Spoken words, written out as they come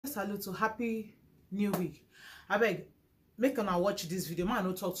salute to happy new week. I beg, make una watch this video. Man,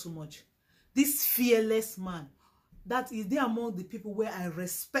 no talk too much. This fearless man, that is there among the people where I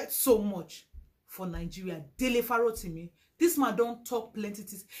respect so much for Nigeria. Dele Farotimi. This man don't talk plenty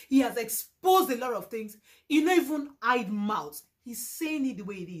things. He has exposed a lot of things. He don't even hide mouth. He's saying it the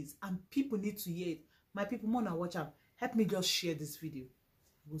way it is, and people need to hear it. My people, more now watch out. Help me just share this video.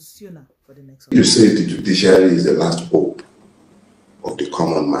 We'll see you now for the next one. You say the judiciary is the last hope of the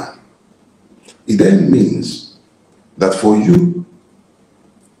common man. It then means that for you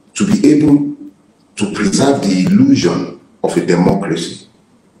to be able to preserve the illusion of a democracy,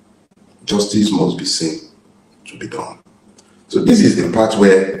 justice must be seen to be done. So this is the part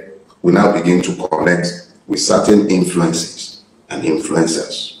where we now begin to connect with certain influences and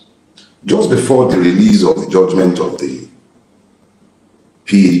influencers. Just before the release of the judgment of the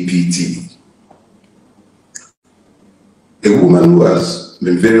PAPT, a woman who has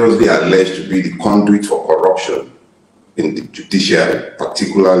been variously alleged to be the conduit for corruption in the judiciary,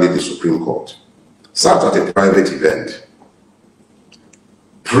 particularly the Supreme Court, sat at a private event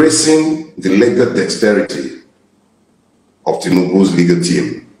praising the legal dexterity of Tinubu's legal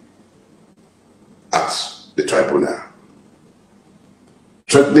team at the tribunal,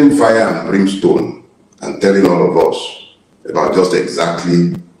 threatening fire and brimstone and telling all of us about just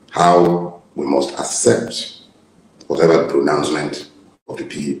exactly how we must accept whatever the pronouncement of the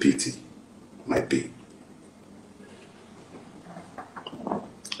PAPT might be.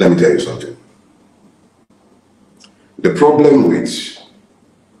 Let me tell you something. The problem with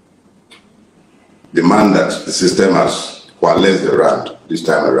the man that the system has coalesced around this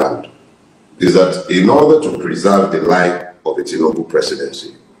time around is that in order to preserve the life of a Tinubu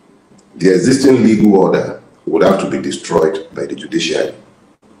presidency, the existing legal order would have to be destroyed by the judiciary.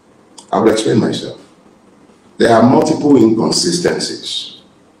 I will explain myself. There are multiple inconsistencies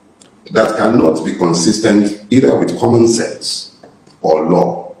that cannot be consistent either with common sense or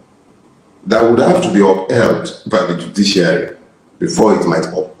law that would have to be upheld by the judiciary before it might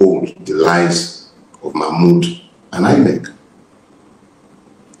uphold the lives of Mahmoud and INEC.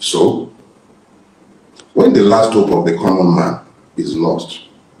 So, when the last hope of the common man is lost,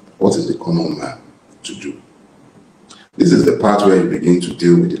 what is the common man to do? This is the part where you begin to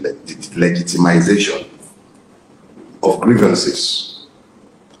deal with the legitimization of grievances.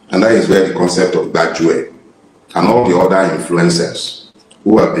 And that is where the concept of Bajue and all the other influencers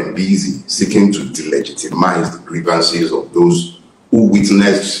who have been busy seeking to delegitimize the grievances of those who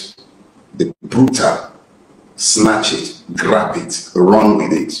witnessed the brutal snatch it, grab it, run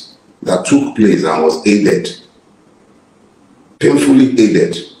with it that took place and was aided, painfully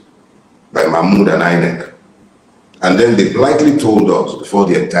aided by Mahmoud and INEC. And then they blithely told us before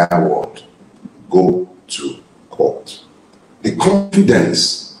the entire world, go to court. The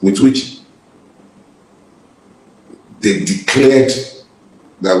confidence with which they declared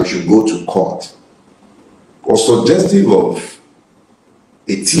that we should go to court was suggestive of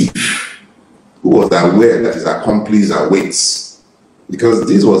a thief who was aware that his accomplice awaits, because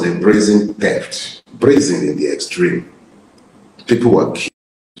this was a brazen theft, brazen in the extreme. People were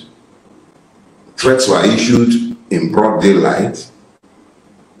killed. Threats were issued in broad daylight.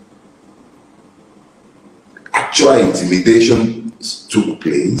 Actual intimidation took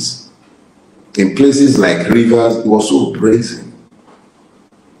place. In places like Rivers, it was so brazen.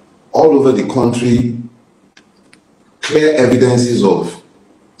 All over the country, clear evidences of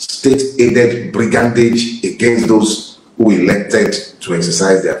state-aided brigandage against those who elected to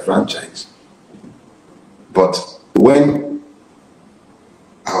exercise their franchise. But when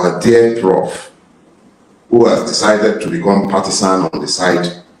our dear Prof, who has decided to become partisan on the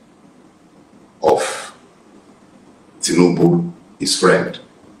side of Tinubu, his friend,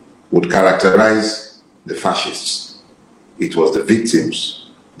 would characterize the fascists, it was the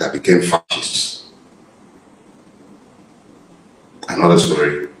victims that became fascists. Another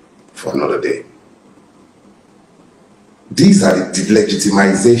story for another day. These are the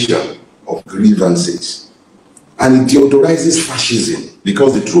delegitimization of grievances, and it deodorizes fascism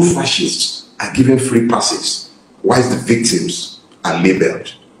because the true fascists are given free passes whilst the victims are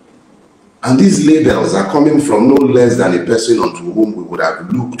labeled. And these labels are coming from no less than a person unto whom we would have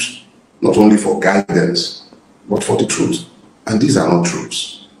looked not only for guidance but for the truth. And these are not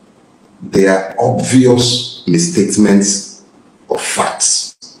truths. They are obvious misstatements of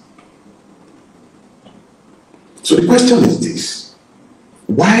facts. So the question is this: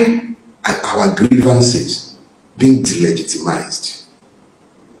 why are our grievances being delegitimized?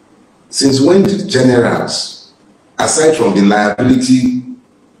 Since when did generals, aside from the liability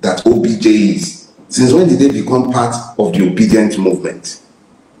that OBJ is, since when did they become part of the obedient movement?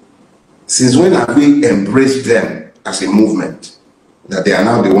 Since when have we embraced them as a movement that they are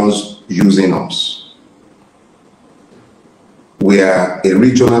now the ones using us? We are a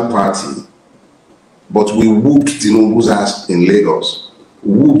regional party, but we whooped Tinubu's ass in Lagos,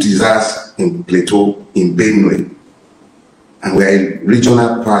 whooped his ass in Plateau, in Benue, and we are a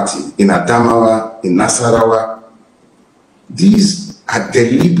regional party in Adamawa, in Nasarawa. These are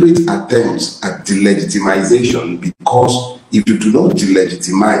deliberate attempts at delegitimization, because if you do not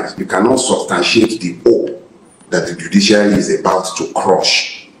delegitimize, you cannot substantiate the hope that the judiciary is about to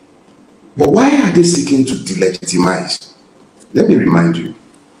crush. But why are they seeking to delegitimize? Let me remind you.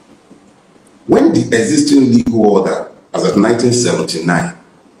 When the existing legal order, as of 1979,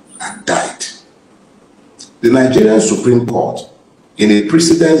 had died, the Nigerian Supreme Court, in a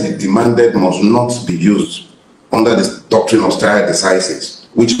precedent it demanded must not be used under the doctrine of stare decisis,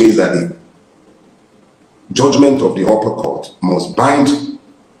 which means that the judgment of the upper court must bind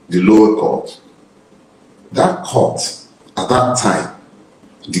the lower court. That court, at that time,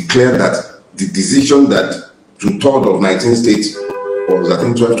 declared that the decision that 2/3 of 19 states, was I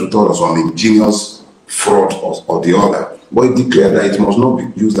think 12 to 3rd, or some ingenious fraud or the other, but it declared that it must not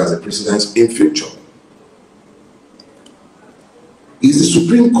be used as a precedent in future. Is the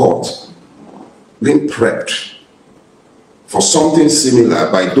Supreme Court being prepped for something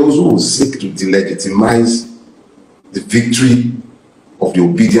similar by those who will seek to delegitimize the victory of the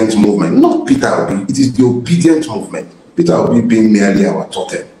obedient movement? Not Peter Obi, it is the obedient movement. Peter Obi being merely our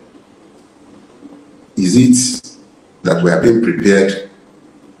totem. Is it that we are being prepared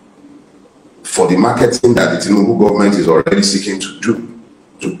for the marketing that the Tinubu government is already seeking to do,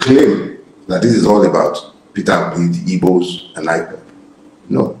 to claim that this is all about Peter Obi, the Igbos, and IPOB?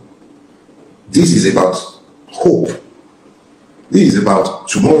 No. This is about hope. This is about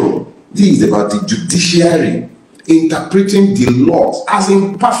tomorrow. This is about the judiciary interpreting the laws as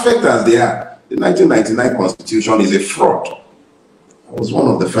imperfect as they are. The 1999 Constitution is a fraud. I was one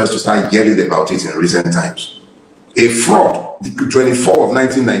of the first to start yelling about it in recent times. A fraud. The 24 of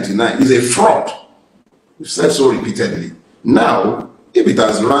 1999 is a fraud. We've said so repeatedly. Now, if it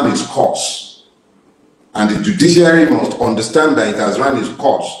has run its course, and the judiciary must understand that it has run its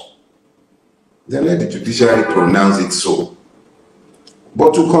course, then let the judiciary pronounce it so.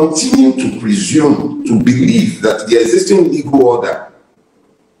 But to continue to presume, to believe that the existing legal order,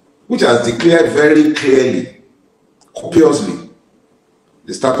 which has declared very clearly, copiously,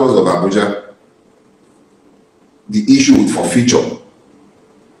 the status of Abuja, the issue with forfeiture,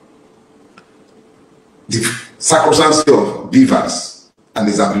 the sacrosancy of Beavers and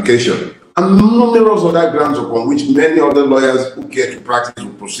its application, and numerous other grounds upon which many other lawyers who care to practice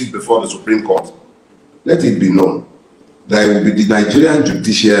will proceed before the Supreme Court, let it be known that it will be the Nigerian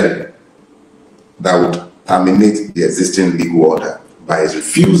judiciary that would terminate the existing legal order by its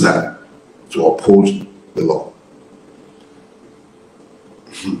refusal to uphold the law.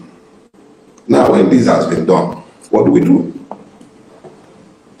 Now, when this has been done, what do?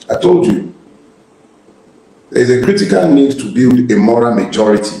 I told you, there is a critical need to build a moral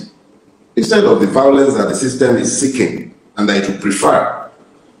majority instead of the violence that the system is seeking and that it would prefer.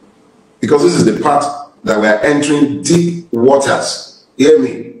 Because this is the part that we are entering deep waters. Hear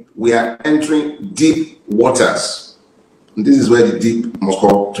me, we are entering deep waters. And this is where the deep must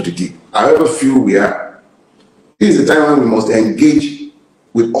go to the deep. However few we are, this is the time when we must engage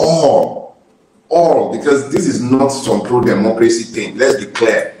with all, because this is not some pro-democracy thing. Let's be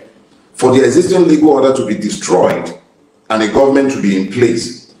clear. For the existing legal order to be destroyed and a government to be in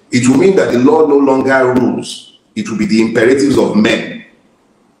place, it will mean that the law no longer rules. It will be the imperatives of men.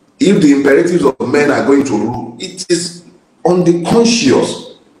 If the imperatives of men are going to rule, it is on the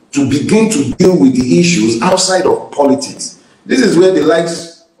conscious to begin to deal with the issues outside of politics. This is where the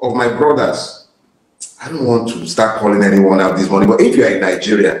likes of my brothers, I don't want to start calling anyone out this morning, but if you are a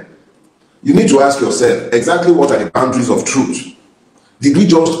Nigerian, you need to ask yourself exactly what are the boundaries of truth. Did we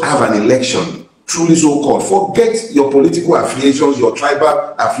just have an election, truly so-called? Forget your political affiliations, your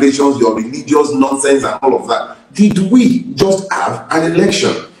tribal affiliations, your religious nonsense and all of that. Did we just have an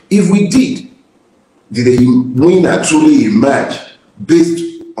election? If we did a winner truly emerge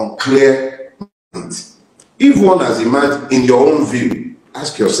based on clear means? If one has emerged in your own view,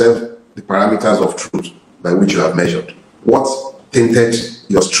 ask yourself the parameters of truth by which you have measured. What tainted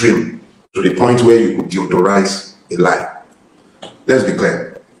your stream to the point where you could deodorize a lie? Let's be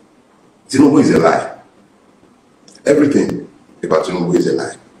clear. Tinubu is a lie. Everything about Tinubu is a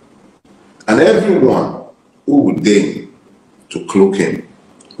lie. And everyone who would deign to cloak him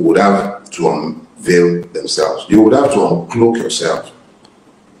would have to unveil themselves. You would have to uncloak yourself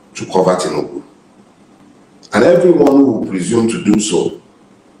to cover Tinubu. And everyone who will presume to do so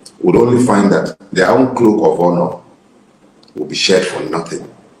would only find that their own cloak of honor will be shared for nothing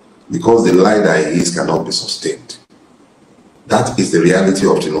because the lie that he is cannot be sustained. That is the reality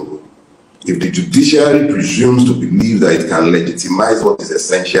of Tinubu. If the judiciary presumes to believe that it can legitimize what is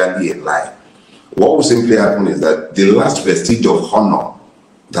essentially a lie, what will simply happen is that the last vestige of honor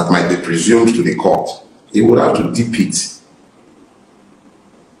that might be presumed to the court, he would have to dip it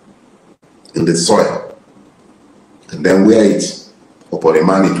in the soil and then wear it upon a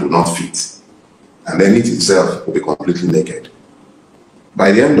man it will not fit, and then it itself will be completely naked.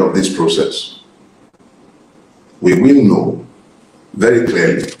 By the end of this process, we will know very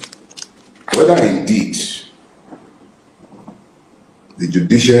clearly whether indeed the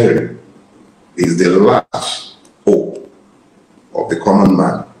judiciary is the last hope of the common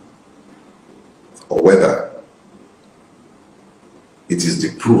man, or whether it is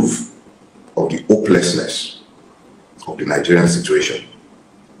the proof of the hopelessness of the Nigerian situation.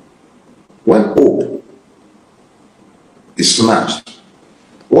 When hope is snatched,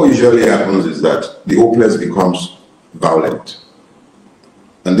 what usually happens is that the hopeless becomes violent.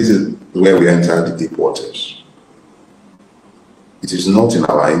 And this is where we enter the deep waters. It is not in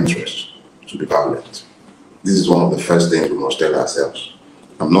our interest to be violent. This is one of the first things we must tell ourselves.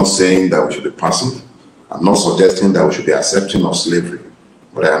 I'm not saying that we should be passive. I'm not suggesting that we should be accepting of slavery.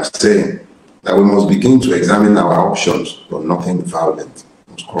 But I am saying that we must begin to examine our options, but nothing violent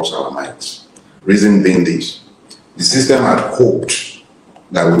must cross our minds. Reason being this: the system had hoped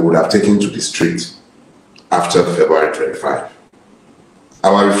that we would have taken to the street after February 25.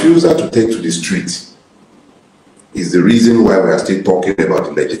 Our refusal to take to the street is the reason why we are still talking about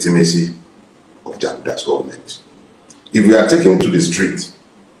the legitimacy of Jaguda's government. If we are taken to the street,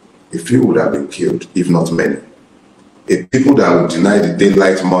 a few would have been killed, if not many. A people that would deny the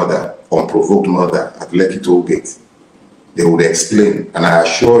daylight murder, unprovoked murder at Lekki Toll Gate, they would explain, and I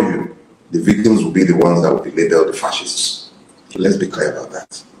assure you, the victims will be the ones that will be labeled the fascists. Let's be clear about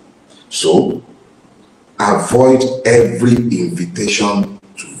that. So, avoid every invitation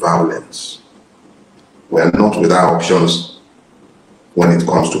to violence. We are not without options when it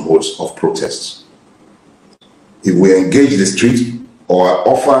comes to modes of protests. If we engage the street or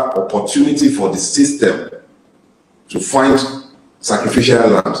offer opportunity for the system to find sacrificial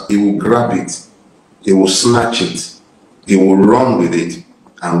lambs, it will grab it, it will snatch it, it will run with it,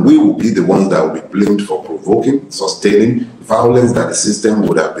 and we will be the ones that will be blamed for provoking, sustaining violence that the system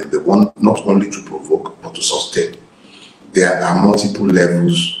would have been the one not only to provoke, but to sustain. There are multiple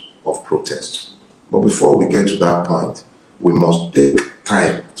levels of protest. But before we get to that point, we must take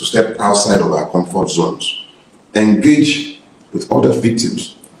time to step outside of our comfort zones, engage with other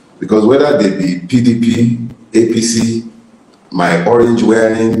victims, because whether they be PDP, APC, my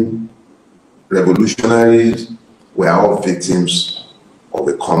orange-wearing revolutionaries, we are all victims of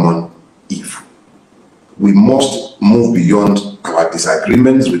a common evil. We must move beyond our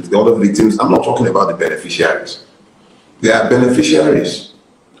disagreements with the other victims. I'm not talking about the beneficiaries. There are beneficiaries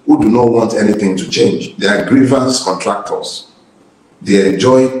who do not want anything to change. They are grievance contractors. They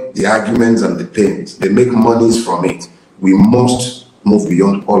enjoy the arguments and the pains. They make monies from it. We must move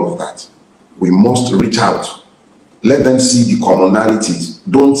beyond all of that. We must reach out. Let them see the commonalities.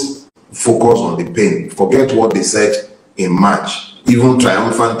 Don't focus on the pain. Forget what they said in March, even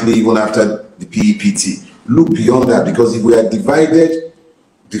triumphantly, even after the PEPT. Look beyond that, because if we are divided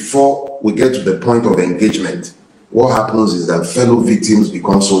before we get to the point of engagement, what happens is that fellow victims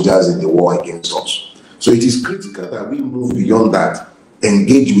become soldiers in the war against us. So it is critical that we move beyond that,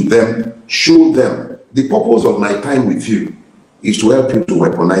 engage with them, show them. The purpose of my time with you is to help you to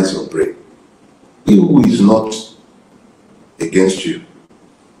weaponize your brain. He who is not against you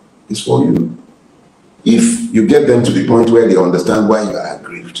is for you. If you get them to the point where they understand why you are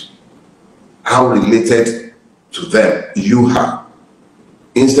aggrieved, how related to them you are,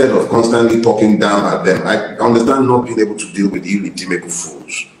 instead of constantly talking down at them. I understand not being able to deal with irredeemable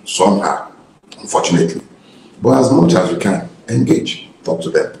fools somehow, unfortunately. But as much as you can, engage, talk to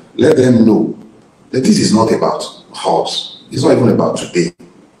them. Let them know that this is not about us. It's not even about today.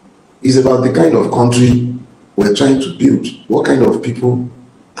 It's about the kind of country we're trying to build. What kind of people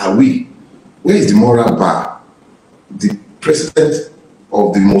are we? Where is the moral bar? The president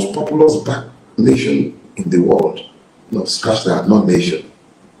of the most populous nation in the world, no, scratch that, not nation,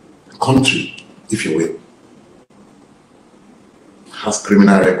 country, if you will, has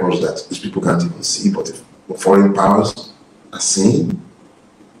criminal records that these people can't even see, but if foreign powers are seeing.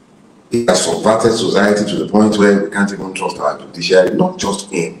 It has subverted society to the point where we can't even trust our judiciary, not just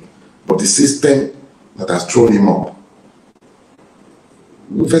him, but the system that has thrown him up.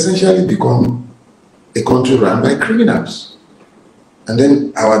 We've essentially become a country run by criminals. And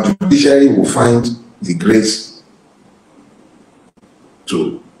then our judiciary will find the grace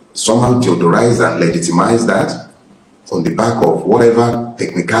to somehow theodorize and legitimize that on the back of whatever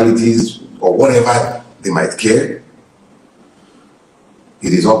technicalities or whatever they might care.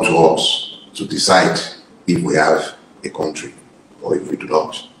 It is up to us to decide if we have a country or if we do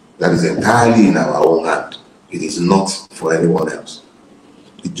not. That is entirely in our own hand. It is not for anyone else.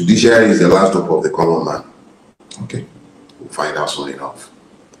 The judiciary is the last hope of the common man. Okay, we'll find out soon enough.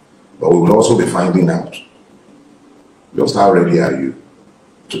 But we will also be finding out just how ready are you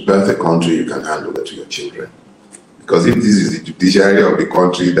to birth a country you can hand over to your children. Because if this is the judiciary of the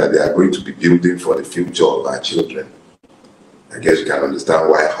country that they are going to be building for the future of our children, I guess you can understand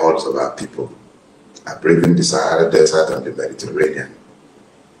why hordes of our people are braving the Sahara Desert and the Mediterranean.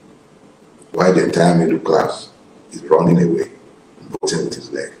 Why the entire middle class is running away and voting with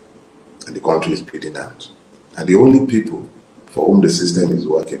his leg, and the country is bleeding out. And the only people for whom the system is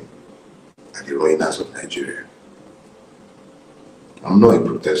working are the ruiners of Nigeria. I'm not a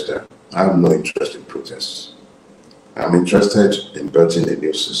protester. I have no interest in protests. I'm interested in building a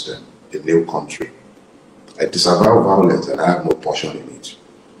new system, a new country. I disavow violence and I have no portion in it.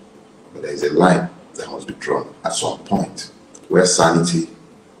 But there is a line that must be drawn at some point where sanity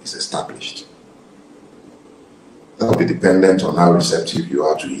is established. That will be dependent on how receptive you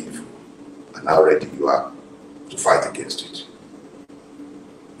are to evil and how ready you are to fight against it.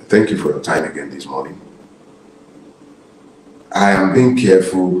 Thank you for your time again this morning. I am being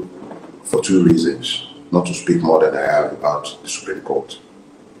careful for two reasons, not to speak more than I have about the Supreme Court.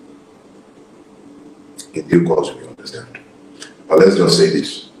 In due course, you understand. But let's just say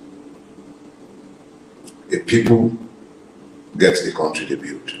this. If people get the country they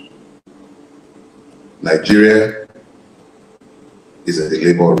build, Nigeria is in the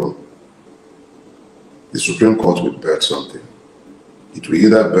labor room. The Supreme Court will birth something. It will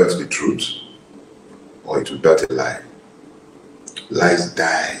either birth the truth or it will birth a lie. Lies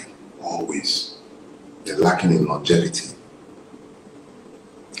die always. They're lacking in longevity.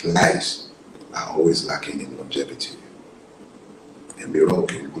 Lies are always lacking in longevity. A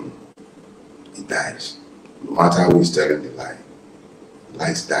miracle, it dies. No matter who is telling the lie,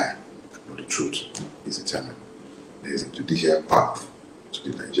 lies die, but the truth is eternal. There is a judicial path to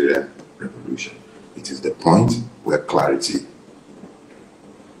the Nigerian revolution. It is the point where clarity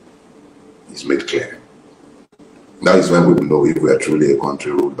is made clear. That is when we will know if we are truly a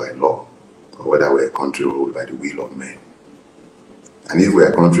country ruled by law or whether we are a country ruled by the will of men. And if we are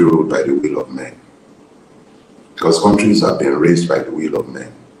a country ruled by the will of men, because countries have been raised by the will of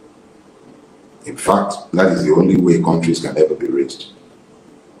men. In fact, that is the only way countries can ever be raised.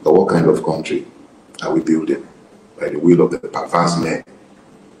 But what kind of country are we building? By the will of the perverse men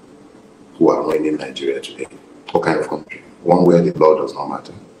who are running Nigeria today. What kind of country? One where the law does not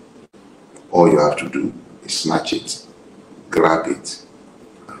matter. All you have to do is snatch it, grab it,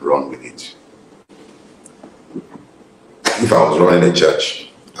 and run with it. If I was running a church,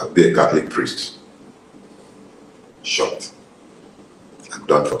 I'd be a Catholic priest. Short. I'm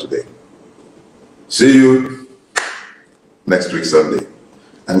done for today. See you next week Sunday.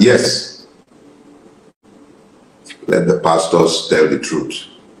 And yes, let the pastors tell the truth.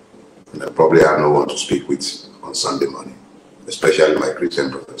 And I probably have no one to speak with on Sunday morning, especially my Christian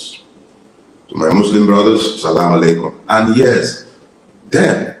brothers. To my Muslim brothers, salam alaikum. And yes,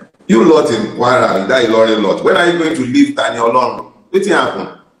 then you lot in Kwara, that Ilorin lot, when are you going to leave Tani alone? What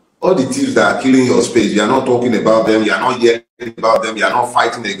happen? All the thieves that are killing your space, you are not talking about them, you are not yelling about them, you are not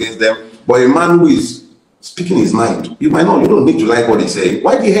fighting against them. But a man who is speaking his mind, you don't need to like what he's saying.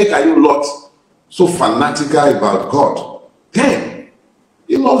 Why the heck are you lot so fanatical about God? Damn,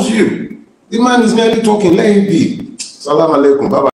 he loves you. The man is merely talking, let him be. Salam alaikum, bye bye.